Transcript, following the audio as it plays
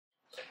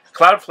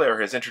Cloudflare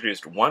has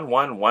introduced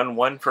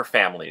 1111 for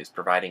families,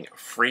 providing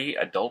free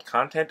adult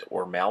content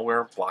or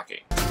malware blocking.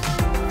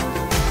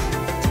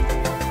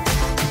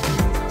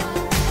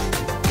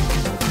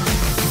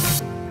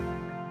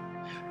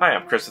 Hi,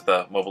 I'm Chris at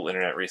the Mobile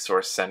Internet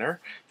Resource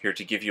Center, here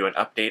to give you an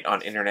update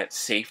on internet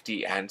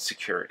safety and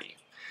security.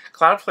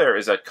 Cloudflare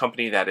is a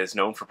company that is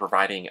known for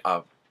providing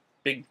a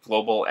big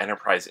global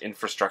enterprise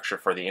infrastructure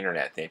for the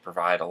internet. They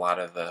provide a lot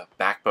of the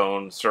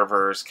backbone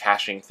servers,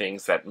 caching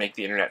things that make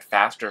the internet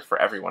faster for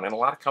everyone. And a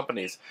lot of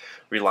companies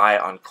rely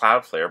on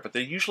Cloudflare, but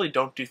they usually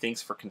don't do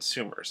things for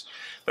consumers.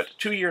 But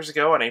 2 years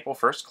ago, on April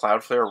 1st,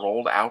 Cloudflare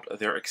rolled out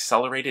their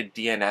accelerated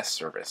DNS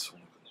service.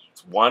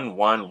 It's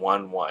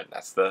 1111.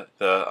 That's the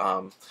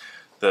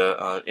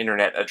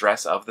internet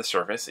address of the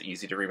service,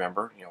 easy to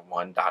remember,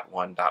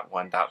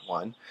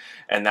 1.1.1.1,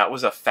 and that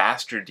was a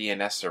faster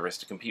DNS service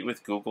to compete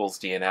with Google's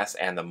DNS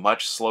and the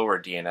much slower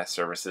DNS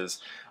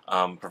services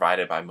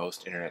provided by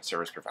most internet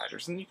service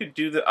providers. And you could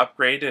do the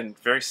upgrade and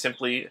very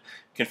simply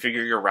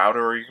configure your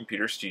router or your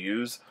computers to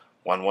use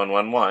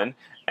 1111,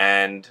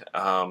 and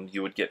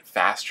you would get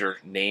faster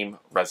name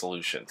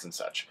resolutions and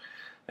such.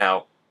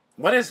 Now,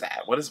 what is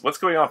that? What's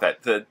going on with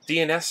that? The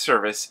DNS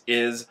service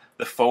is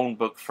the phone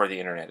book for the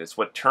internet. It's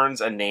what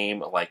turns a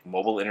name like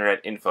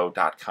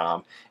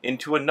mobileinternetinfo.com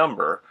into a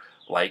number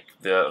like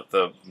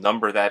the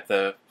number that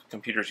the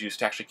computers use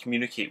to actually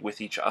communicate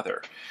with each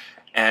other.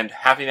 And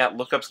having that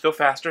lookups go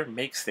faster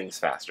makes things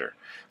faster.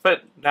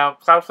 But now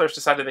Cloudflare's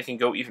decided they can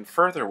go even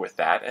further with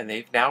that, and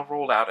they've now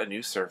rolled out a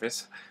new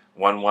service,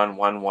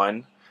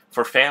 1111,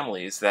 for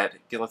families that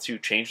lets you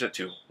change it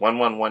to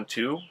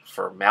 1112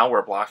 for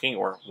malware blocking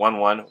or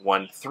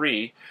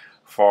 1113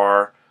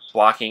 for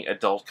blocking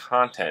adult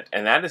content.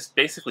 And that is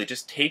basically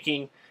just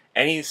taking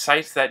any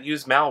sites that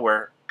use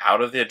malware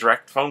out of the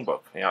direct phone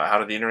book, out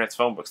of the internet's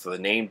phone book, so the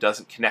name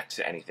doesn't connect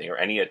to anything, or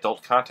any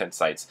adult content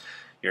sites.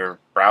 Your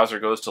browser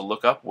goes to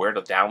look up where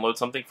to download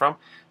something from,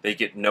 they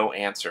get no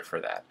answer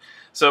for that.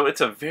 So it's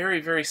a very,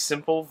 very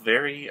simple,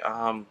 very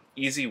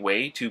easy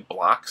way to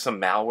block some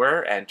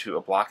malware and to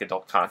block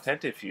adult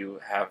content if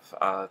you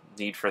have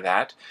need for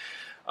that.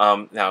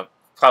 Now,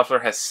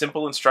 Cloudflare has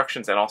simple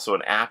instructions and also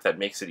an app that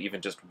makes it even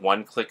just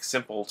one-click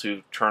simple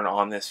to turn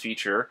on this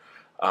feature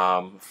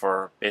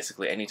for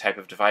basically any type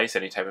of device,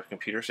 any type of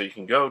computer. So you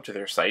can go to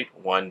their site,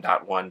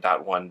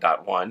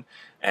 1.1.1.1,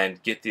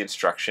 and get the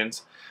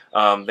instructions.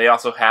 They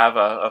also have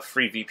a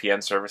free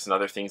VPN service and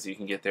other things that you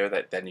can get there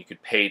that then you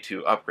could pay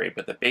to upgrade.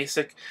 But the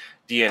basic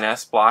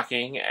DNS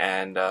blocking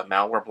and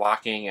malware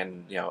blocking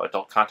and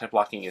adult content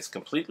blocking is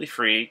completely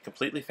free,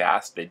 completely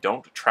fast. They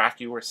don't track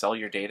you or sell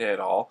your data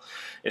at all.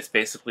 It's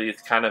basically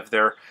kind of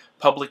their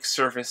public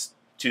service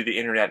to the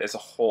internet as a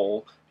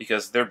whole,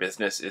 because their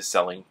business is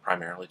selling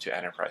primarily to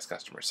enterprise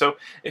customers. So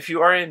if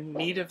you are in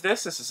need of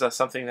this, this is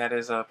something that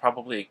is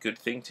probably a good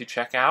thing to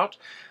check out.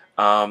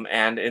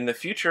 And in the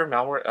future,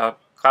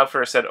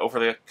 Cloudflare said over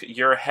the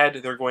year ahead,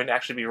 they're going to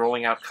actually be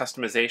rolling out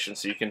customization,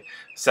 so you can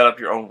set up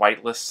your own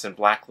whitelists and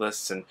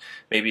blacklists, and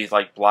maybe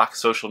like block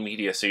social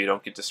media so you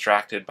don't get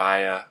distracted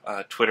by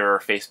Twitter or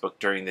Facebook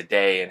during the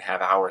day and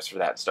have hours for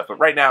that and stuff. But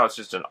right now, it's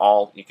just you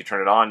can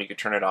turn it on, you can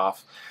turn it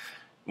off.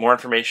 More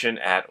information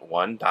at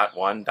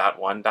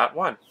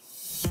 1.1.1.1.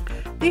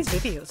 These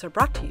videos are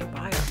brought to you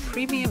by our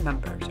premium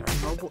members, our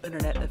mobile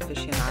internet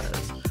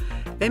aficionados.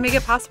 They make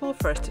it possible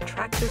for us to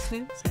track this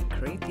news and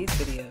create these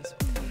videos.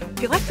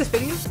 If you like this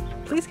video,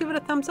 please give it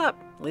a thumbs up,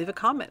 leave a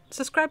comment,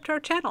 subscribe to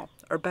our channel,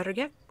 or better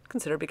yet,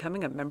 consider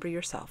becoming a member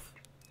yourself.